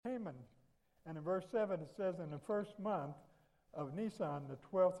Haman. And in verse 7 it says, in the first month of Nisan, the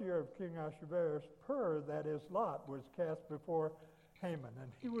 12th year of King Ahasuerus, Pur, that is Lot, was cast before Haman.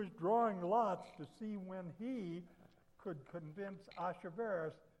 And he was drawing lots to see when he could convince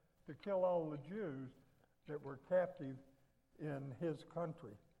Ahasuerus to kill all the Jews that were captive in his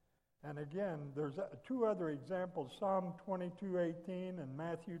country. And again, there's two other examples. Psalm 22:18 and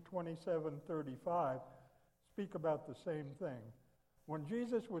Matthew 27:35 speak about the same thing. When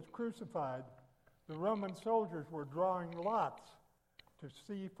Jesus was crucified, the Roman soldiers were drawing lots to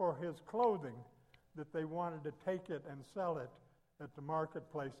see for his clothing, that they wanted to take it and sell it at the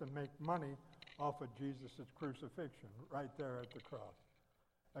marketplace and make money off of Jesus' crucifixion right there at the cross.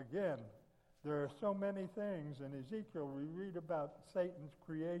 Again, there are so many things. In Ezekiel, we read about Satan's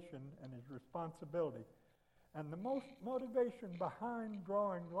creation and his responsibility. And the most motivation behind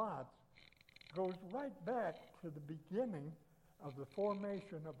drawing lots goes right back to the beginning of the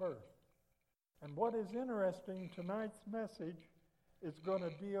formation of earth. And what is interesting, tonight's message is going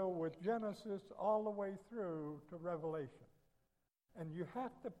to deal with Genesis all the way through to Revelation. And you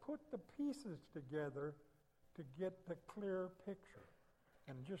have to put the pieces together to get the clear picture.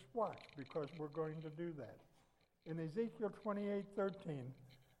 And just watch, because we're going to do that. In Ezekiel 28:13,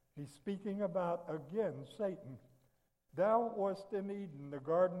 he's speaking about, again, Satan. Thou wast in Eden, the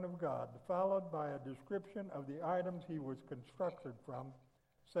garden of God, followed by a description of the items he was constructed from,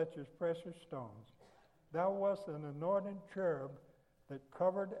 such as precious stones. Thou wast an anointed cherub that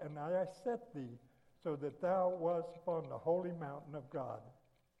covered, and I set thee, so that thou wast upon the holy mountain of God.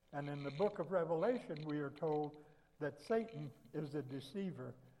 And in the book of Revelation, we are told that Satan is the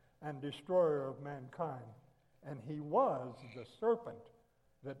deceiver and destroyer of mankind. And he was the serpent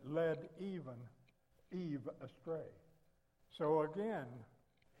that led Eve astray. So again,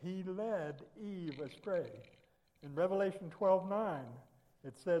 he led Eve astray. In Revelation 12:9,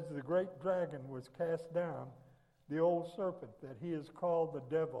 it says the great dragon was cast down, the old serpent, that he is called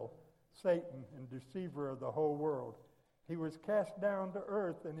the devil, Satan, and deceiver of the whole world. He was cast down to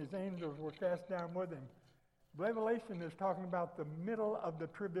earth, and his angels were cast down with him. Revelation is talking about the middle of the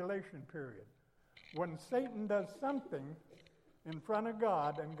tribulation period. When Satan does something in front of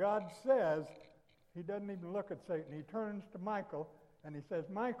God, and God says, he doesn't even look at Satan. He turns to Michael, and he says,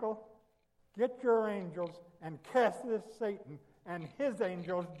 Michael, get your angels and cast this Satan and his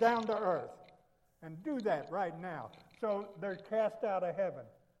angels down to earth. And do that right now. So they're cast out of heaven,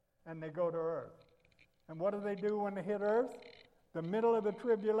 and they go to earth. And what do they do when they hit earth? The middle of the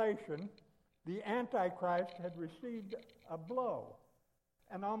tribulation, the Antichrist had received a blow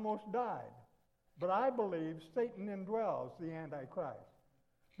and almost died. But I believe Satan indwells the Antichrist,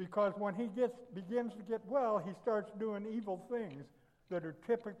 because when he begins to get well, he starts doing evil things that are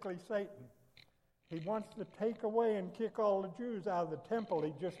typically Satan. He wants to take away and kick all the Jews out of the temple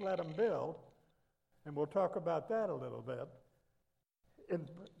he just let them build, and we'll talk about that a little bit.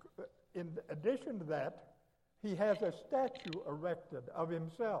 In addition to that, he has a statue erected of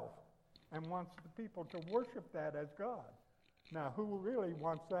himself and wants the people to worship that as God. Now, who really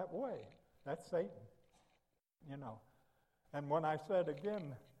wants that way? That's Satan, you know. And when I said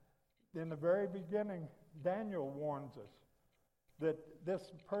again, in the very beginning, Daniel warns us that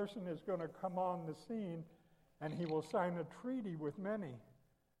this person is going to come on the scene, and he will sign a treaty with many,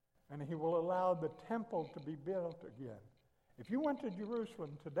 and he will allow the temple to be built again. If you went to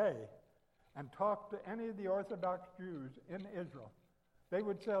Jerusalem today and talked to any of the Orthodox Jews in Israel, they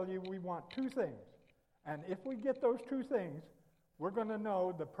would tell you, we want two things. And if we get those two things, we're going to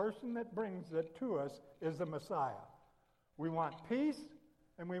know the person that brings it to us is the Messiah. We want peace,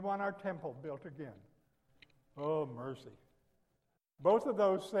 and we want our temple built again. Oh, mercy. Both of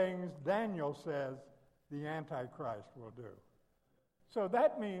those things, Daniel says, the Antichrist will do. So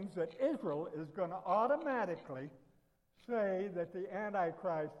that means that Israel is going to automatically say that the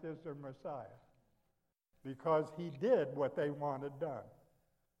Antichrist is their Messiah, because he did what they wanted done.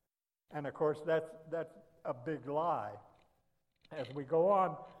 And of course, that's a big lie. As we go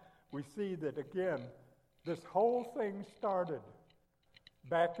on, we see that again, this whole thing started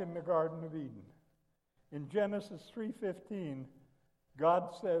back in the Garden of Eden. In Genesis 3:15,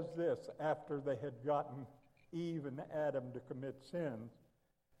 God says this after they had gotten Eve and Adam to commit sins.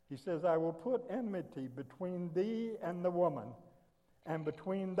 He says, I will put enmity between thee and the woman, and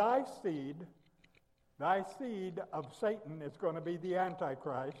between thy seed of Satan is going to be the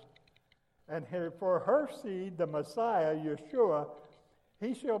Antichrist, and for her seed, the Messiah, Yeshua,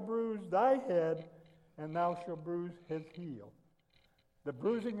 he shall bruise thy head, and thou shalt bruise his heel. The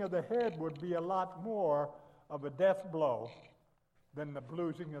bruising of the head would be a lot more of a death blow than the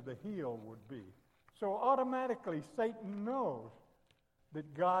bruising of the heel would be. So automatically, Satan knows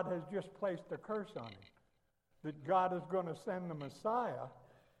that God has just placed a curse on him, that God is going to send the Messiah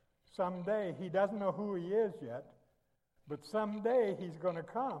someday. He doesn't know who he is yet, but someday he's going to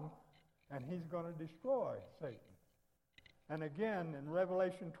come and he's going to destroy Satan. And again, in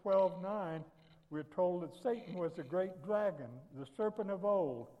Revelation 12:9, we're told that Satan was the great dragon, the serpent of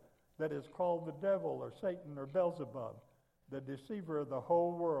old, that is called the devil or Satan or Beelzebub, the deceiver of the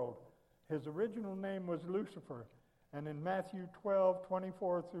whole world. His original name was Lucifer, and in Matthew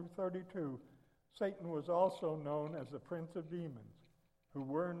 12:24 through 32, Satan was also known as the prince of demons, who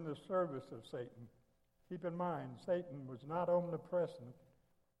were in the service of Satan. Keep in mind, Satan was not omnipresent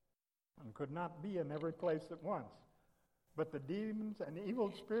and could not be in every place at once. But the demons and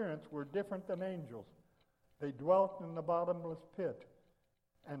evil spirits were different than angels. They dwelt in the bottomless pit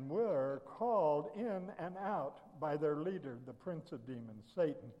and were called in and out by their leader, the prince of demons,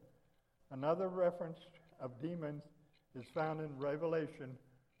 Satan. Another reference of demons is found in Revelation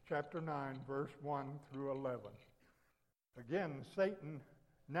chapter 9, verse 1 through 11. Again, Satan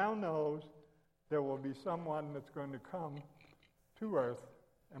now knows there will be someone that's going to come to earth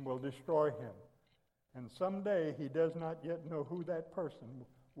and will destroy him. And someday he does not yet know who that person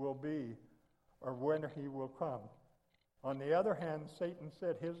will be or when he will come. On the other hand, Satan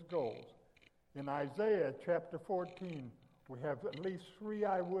set his goals. In Isaiah chapter 14, we have at least 3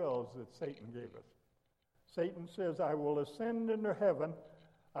 I wills that Satan gave us. Satan says, I will ascend into heaven.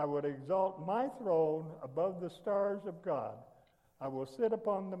 I will exalt my throne above the stars of God. I will sit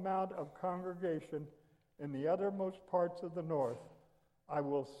upon the mount of congregation in the uttermost parts of the north. I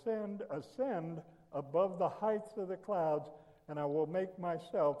will ascend above the heights of the clouds, and I will make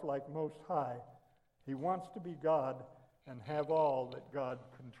myself like Most High. He wants to be God and have all that God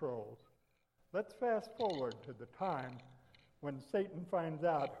controls. Let's fast forward to the time when Satan finds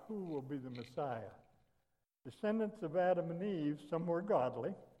out who will be the Messiah. Descendants of Adam and Eve, some were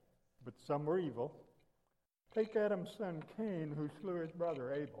godly, but some were evil. Take Adam's son Cain, who slew his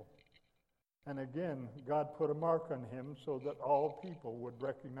brother Abel. And again, God put a mark on him so that all people would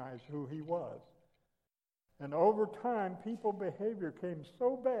recognize who he was. And over time, people's behavior came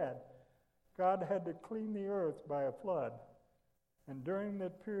so bad, God had to clean the earth by a flood. And during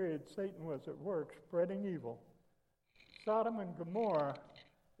that period, Satan was at work spreading evil. Sodom and Gomorrah,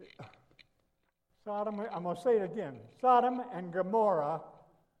 I'm going to say it again. Sodom and Gomorrah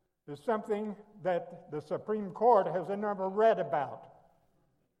is something that the Supreme Court has never read about.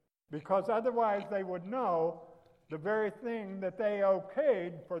 Because otherwise they would know the very thing that they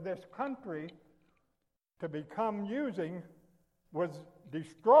okayed for this country to become using was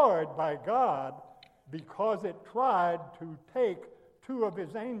destroyed by God because it tried to take 2 of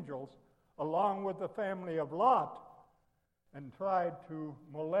his angels along with the family of Lot and tried to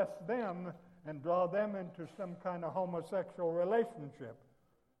molest them and draw them into some kind of homosexual relationship.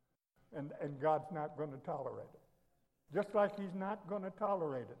 And God's not going to tolerate it. Just like he's not going to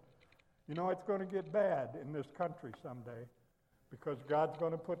tolerate it. You know, it's going to get bad in this country someday because God's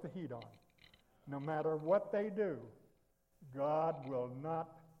going to put the heat on. No matter what they do, God will not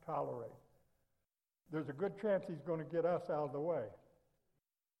tolerate. There's a good chance he's going to get us out of the way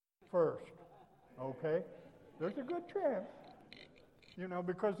first, okay? There's a good chance, you know,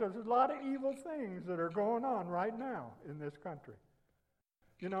 because there's a lot of evil things that are going on right now in this country.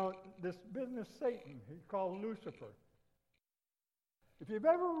 You know, this business Satan, he's called Lucifer. If you've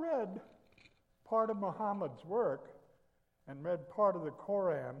ever read part of Muhammad's work and read part of the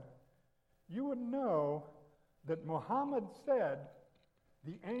Quran, you would know that Muhammad said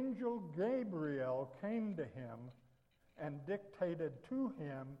the angel Gabriel came to him and dictated to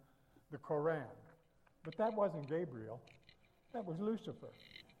him the Quran. But that wasn't Gabriel. That was Lucifer.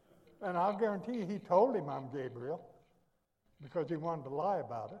 And I'll guarantee you he told him I'm Gabriel because he wanted to lie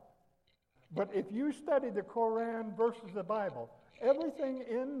about it. But if you study the Quran versus the Bible, everything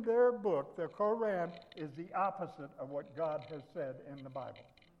in their book, the Quran, is the opposite of what God has said in the Bible.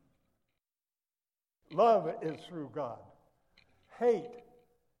 Love is through God. Hate,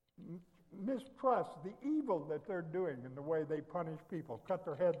 mistrust, the evil that they're doing in the way they punish people, cut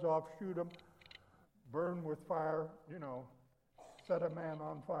their heads off, shoot them, burn with fire, you know, set a man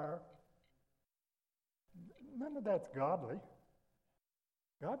on fire. None of that's godly.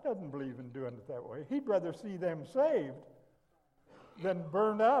 God doesn't believe in doing it that way. He'd rather see them saved than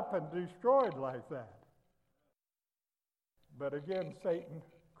burned up and destroyed like that. But again, Satan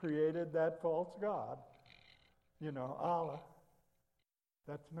created that false god. You know, Allah.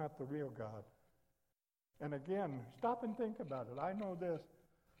 That's not the real God. And again, stop and think about it. I know this.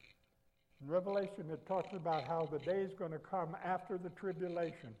 In Revelation, it talks about how the day is going to come after the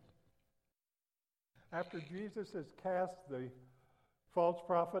tribulation. After Jesus has cast the false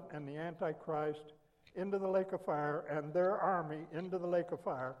prophet and the Antichrist into the lake of fire, and their army into the lake of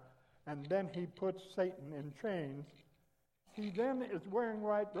fire, and then he puts Satan in chains. He then is wearing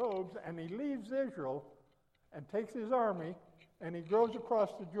white robes, and he leaves Israel and takes his army, and he goes across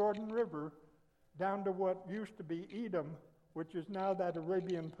the Jordan River down to what used to be Edom, which is now that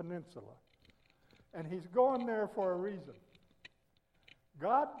Arabian Peninsula. And he's going there for a reason.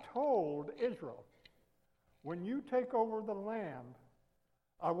 God told Israel, when you take over the land,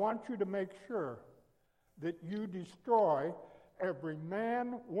 I want you to make sure that you destroy every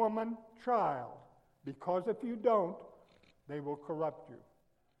man, woman, child, because if you don't, they will corrupt you.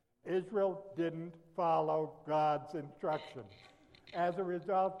 Israel didn't follow God's instructions. As a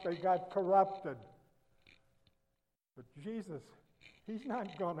result, they got corrupted. But Jesus, he's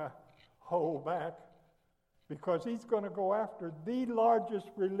not going to hold back, because he's going to go after the largest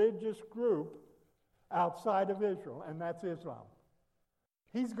religious group outside of Israel, and that's Islam.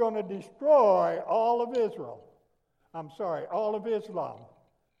 He's going to destroy all of all of Islam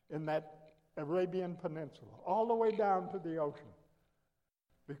in that Arabian Peninsula, all the way down to the ocean.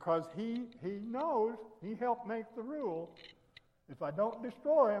 Because he knows, he helped make the rule, if I don't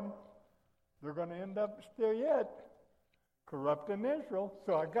destroy them, they're going to end up still yet corrupting Israel.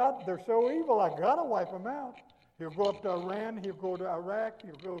 So they're so evil, I got to wipe them out. He'll go up to Iran, he'll go to Iraq,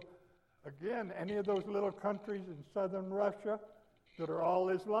 he'll go, again, any of those little countries in southern Russia that are all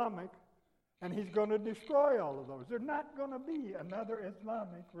Islamic, and he's going to destroy all of those. There's not going to be another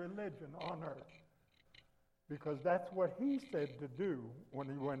Islamic religion on earth, because that's what he said to do when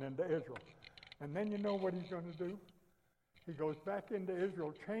he went into Israel. And then you know what he's going to do? He goes back into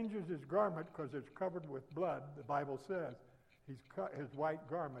Israel, changes his garment because it's covered with blood. The Bible says his white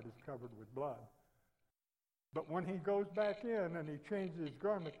garment is covered with blood. But when he goes back in and he changes his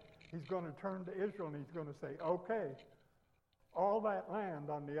garment, he's going to turn to Israel and he's going to say, okay, all that land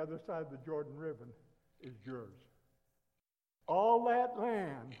on the other side of the Jordan River is yours. All that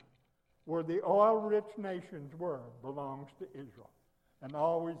land where the oil-rich nations were belongs to Israel, and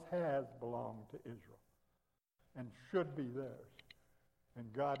always has belonged to Israel, and should be theirs.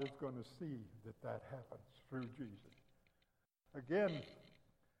 And God is going to see that happens through Jesus. Again,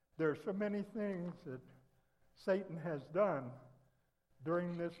 there are so many things that Satan has done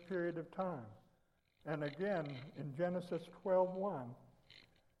during this period of time. And again, in Genesis 12:1,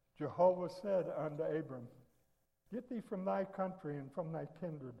 Jehovah said unto Abram, get thee from thy country and from thy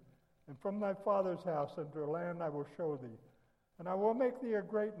kindred and from thy father's house unto a land I will show thee. And I will make thee a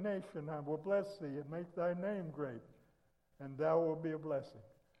great nation. I will bless thee and make thy name great, and thou wilt be a blessing.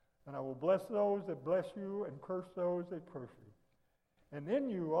 And I will bless those that bless you and curse those that curse you. And in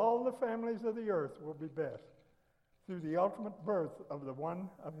you all the families of the earth will be blessed, through the ultimate birth of the one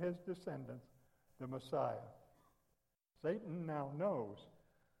of his descendants, the Messiah. Satan now knows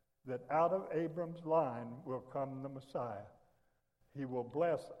that out of Abram's line will come the Messiah. He will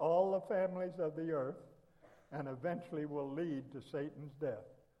bless all the families of the earth and eventually will lead to Satan's death,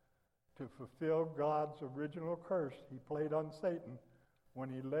 to fulfill God's original curse he played on Satan when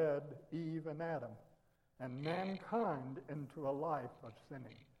he led Eve and Adam and mankind into a life of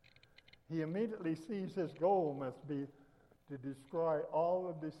sinning. He immediately sees his goal must be to destroy all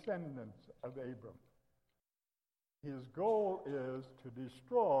the descendants of Abram. His goal is to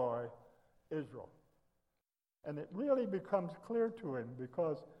destroy Israel. And it really becomes clear to him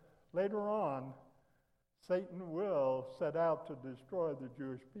because later on, Satan will set out to destroy the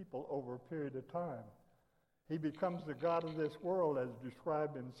Jewish people over a period of time. He becomes the god of this world, as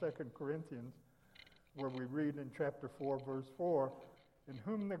described in 2 Corinthians, where we read in chapter 4, verse 4, in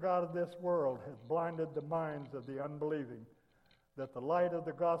whom the god of this world has blinded the minds of the unbelieving, that the light of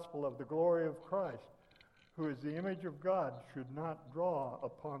the gospel of the glory of Christ, who is the image of God, should not dawn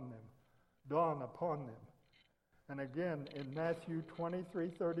upon them. And again, in Matthew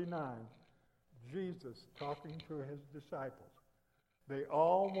 23:39, Jesus talking to his disciples. They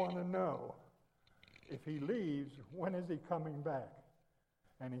all want to know, if he leaves, when is he coming back?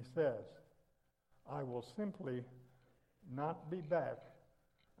 And he says, I will simply not be back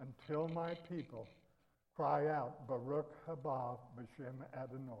until my people cry out, Baruch haba b'shem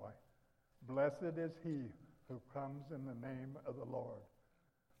Adonai. Blessed is he who comes in the name of the Lord.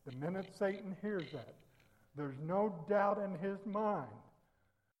 The minute Satan hears that, there's no doubt in his mind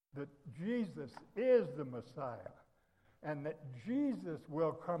that Jesus is the Messiah and that Jesus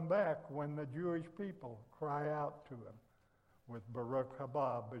will come back when the Jewish people cry out to him with Baruch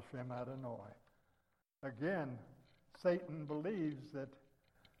haba b'shem Adonai. Again, Satan believes that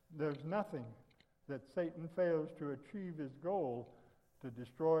there's nothing that Satan fails to achieve his goal to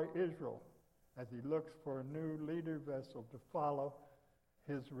destroy Israel as he looks for a new leader vessel to follow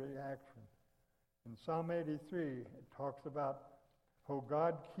his reaction. In Psalm 83, it talks about, O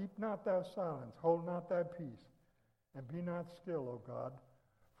God, keep not thou silence, hold not thy peace, and be not still, O God.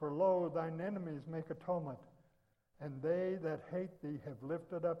 For lo, thine enemies make a tumult, and they that hate thee have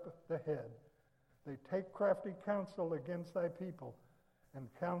lifted up the head. They take crafty counsel against thy people, and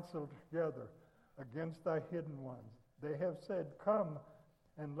counsel together against thy hidden ones. They have said, Come,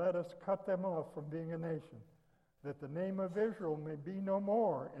 and let us cut them off from being a nation, that the name of Israel may be no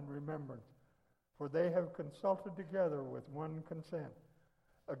more in remembrance. For they have consulted together with one consent.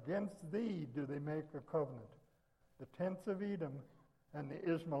 Against thee do they make a covenant. The tents of Edom and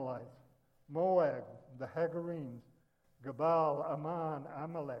the Ishmaelites, Moab, the Hagarenes, Gebal, Ammon,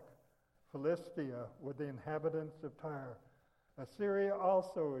 Amalek, Philistia with the inhabitants of Tyre. Assyria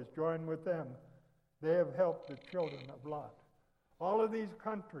also is joined with them. They have helped the children of Lot. All of these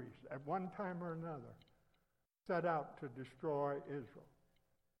countries, at one time or another, set out to destroy Israel.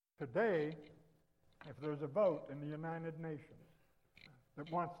 Today, if there's a vote in the United Nations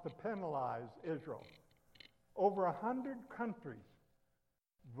that wants to penalize Israel, over 100 countries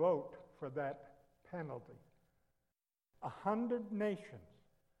vote for that penalty. 100 nations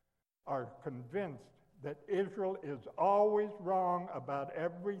are convinced that Israel is always wrong about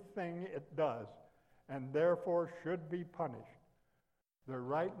everything it does and therefore should be punished. There's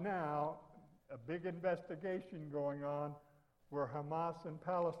right now a big investigation going on where Hamas in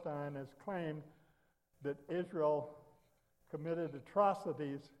Palestine has claimed that Israel committed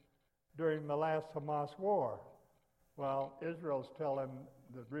atrocities during the last Hamas war. Well, Israel's telling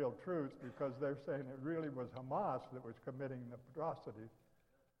the real truth because they're saying it really was Hamas that was committing the atrocities.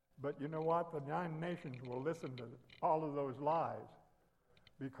 But you know what? The United Nations will listen to all of those lies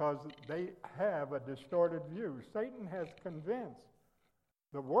because they have a distorted view. Satan has convinced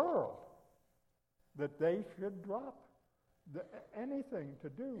the world that they should drop anything to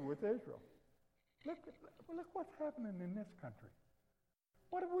do with Israel. Look what's happening in this country.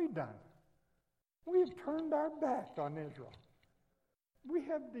 What have we done? We've turned our back on Israel. We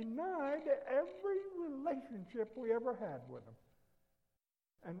have denied every relationship we ever had with them.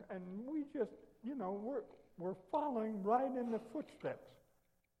 And we just, we're following right in the footsteps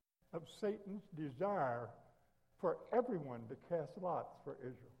of Satan's desire for everyone to cast lots for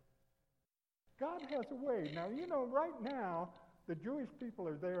Israel. God has a way. Now, right now, the Jewish people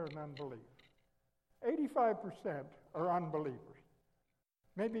are there in unbelief. 85% are unbelievers.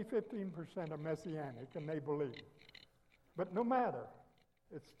 Maybe 15% are messianic, and they believe. But no matter,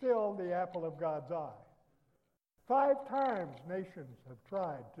 it's still the apple of God's eye. 5 times nations have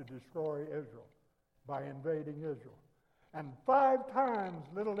tried to destroy Israel by invading Israel. And 5 times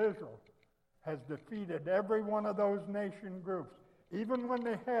little Israel has defeated every one of those nation groups, even when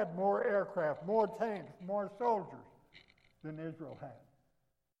they had more aircraft, more tanks, more soldiers than Israel had.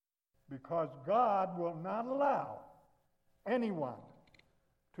 Because God will not allow anyone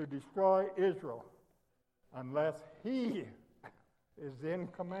to destroy Israel unless he is in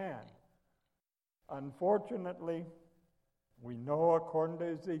command. Unfortunately, we know according to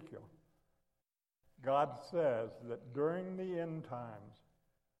Ezekiel, God says that during the end times,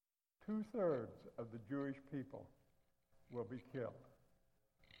 2/3 of the Jewish people will be killed.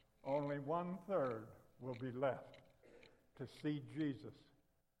 Only 1/3 will be left to see Jesus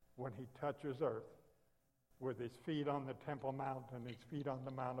when he touches earth with his feet on the Temple Mount and his feet on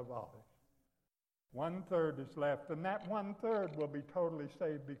the Mount of Olives. 1/3 is left, and that 1/3 will be totally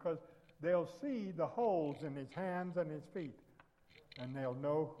saved because they'll see the holes in his hands and his feet, and they'll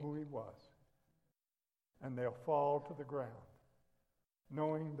know who he was. And they'll fall to the ground,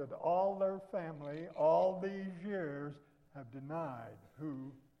 knowing that all their family, all these years, have denied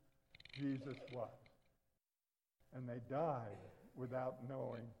who Jesus was. And they died without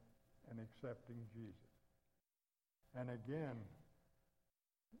knowing and accepting Jesus. And again,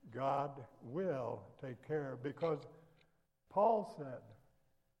 God will take care, because Paul said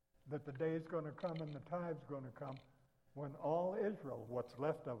that the day is going to come and the time's going to come when all Israel, what's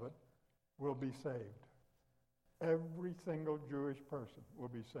left of it, will be saved. Every single Jewish person will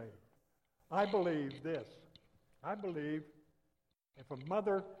be saved. I believe this. I believe if a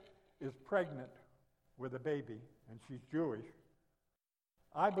mother is pregnant with a baby and she's Jewish,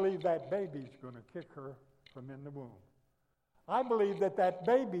 I believe that baby's going to kick her from in the womb. I believe that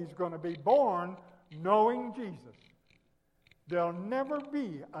baby's going to be born knowing Jesus. There'll never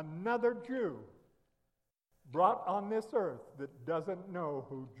be another Jew brought on this earth that doesn't know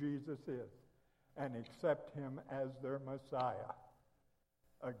who Jesus is and accept him as their Messiah.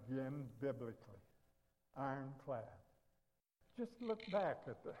 Again, biblically, ironclad. Just look back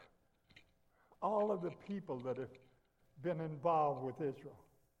at all of the people that have been involved with Israel.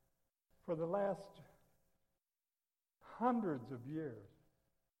 For the last hundreds of years,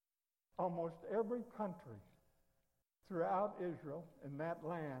 almost every country throughout Israel in that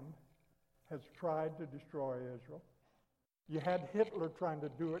land has tried to destroy Israel. You had Hitler trying to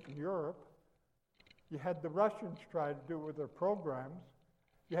do it in Europe. You had the Russians try to do it with their programs.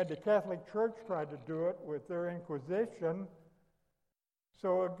 You had the Catholic Church try to do it with their Inquisition.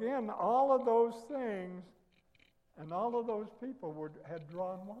 So again, all of those things and all of those people had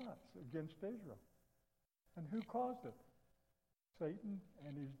drawn lots against Israel. And who caused it? Satan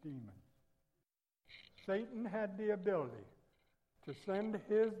and his demons. Satan had the ability to send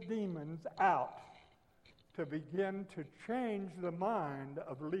his demons out to begin to change the mind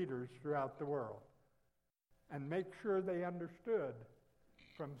of leaders throughout the world and make sure they understood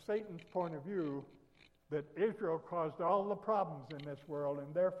from Satan's point of view that Israel caused all the problems in this world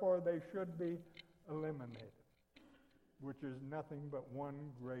and therefore they should be eliminated, which is nothing but one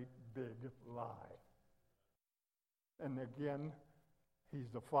great big lie. And again, he's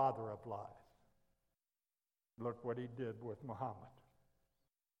the father of lies. Look what he did with Muhammad.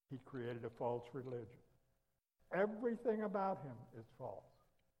 He created a false religion. Everything about him is false.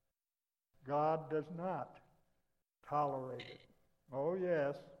 God does not tolerate it. Oh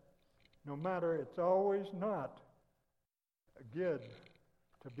yes, no matter, it's always not good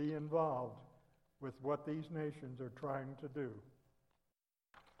to be involved with what these nations are trying to do.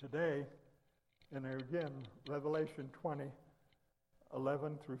 Today, and again, Revelation 20,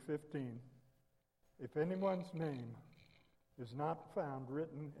 11 through 15, if anyone's name is not found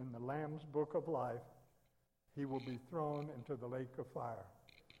written in the Lamb's book of life, he will be thrown into the lake of fire.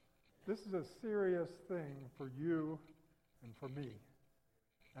 This is a serious thing for you and for me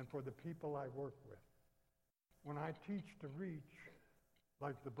and for the people I work with. When I teach to reach,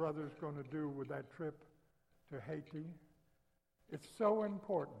 like the brother's going to do with that trip to Haiti, it's so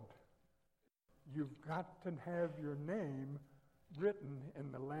important. You've got to have your name written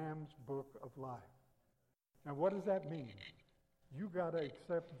in the Lamb's book of life. Now, what does that mean? You got to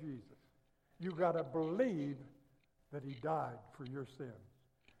accept Jesus. You got to believe that he died for your sins.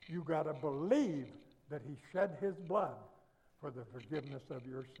 You got to believe that he shed his blood for the forgiveness of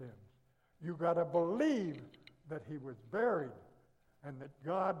your sins. You got to believe that he was buried and that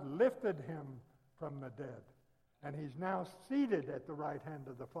God lifted him from the dead. And he's now seated at the right hand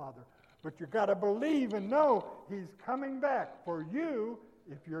of the Father. But you got to believe and know he's coming back for you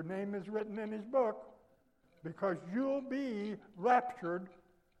if your name is written in his book, because you'll be raptured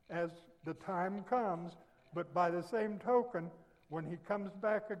as the time comes. But by the same token, when he comes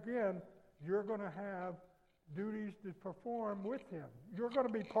back again, you're going to have duties to perform with him. You're going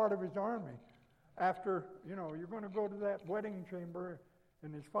to be part of his army. After, you're going to go to that wedding chamber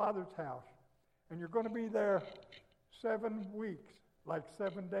in his father's house, and you're going to be there 7 weeks, like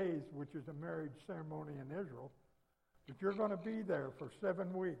 7 days, which is a marriage ceremony in Israel. But you're going to be there for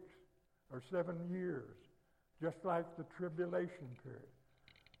 7 weeks or 7 years, just like the tribulation period.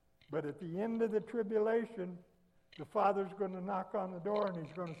 But at the end of the tribulation, the Father's going to knock on the door and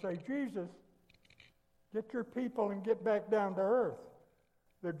he's going to say, Jesus, get your people and get back down to earth.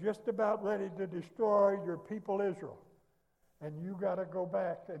 They're just about ready to destroy your people Israel. And you got to go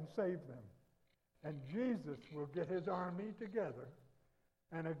back and save them. And Jesus will get his army together.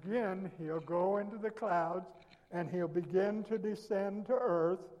 And again, he'll go into the clouds and he'll begin to descend to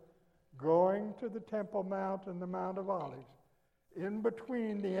earth, going to the Temple Mount and the Mount of Olives, in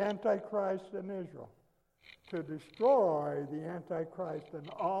between the Antichrist and Israel, to destroy the Antichrist and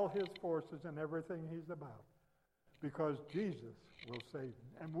all his forces and everything he's about. Because Jesus will save him.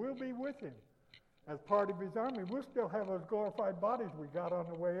 And we'll be with him as part of his army. We'll still have those glorified bodies we got on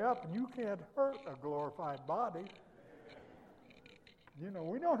the way up. And you can't hurt a glorified body.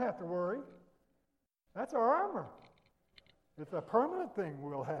 We don't have to worry. That's our armor. It's a permanent thing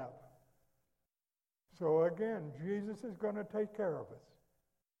we'll have. So again, Jesus is going to take care of us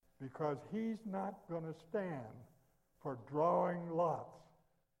because he's not going to stand for drawing lots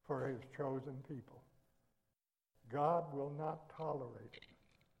for his chosen people. God will not tolerate it.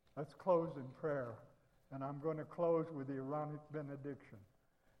 Let's close in prayer, and I'm going to close with the Aaronic benediction.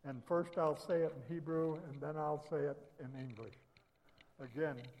 And first I'll say it in Hebrew, and then I'll say it in English.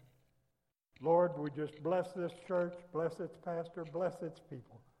 Again, Lord, we just bless this church, bless its pastor, bless its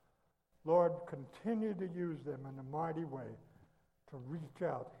people. Lord, continue to use them in a mighty way to reach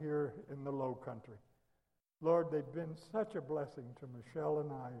out here in the Low Country. Lord, they've been such a blessing to Michelle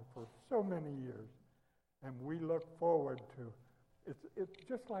and I for so many years, and we look forward to it's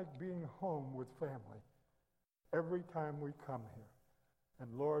just like being home with family every time we come here.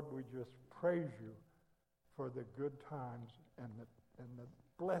 And Lord, we just praise you for the good times and the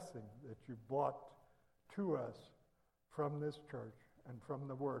blessing that you brought to us from this church and from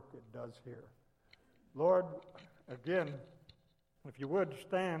the work it does here. Lord, again, if you would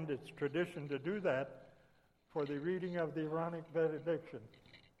stand, it's tradition to do that for the reading of the Aaronic benediction.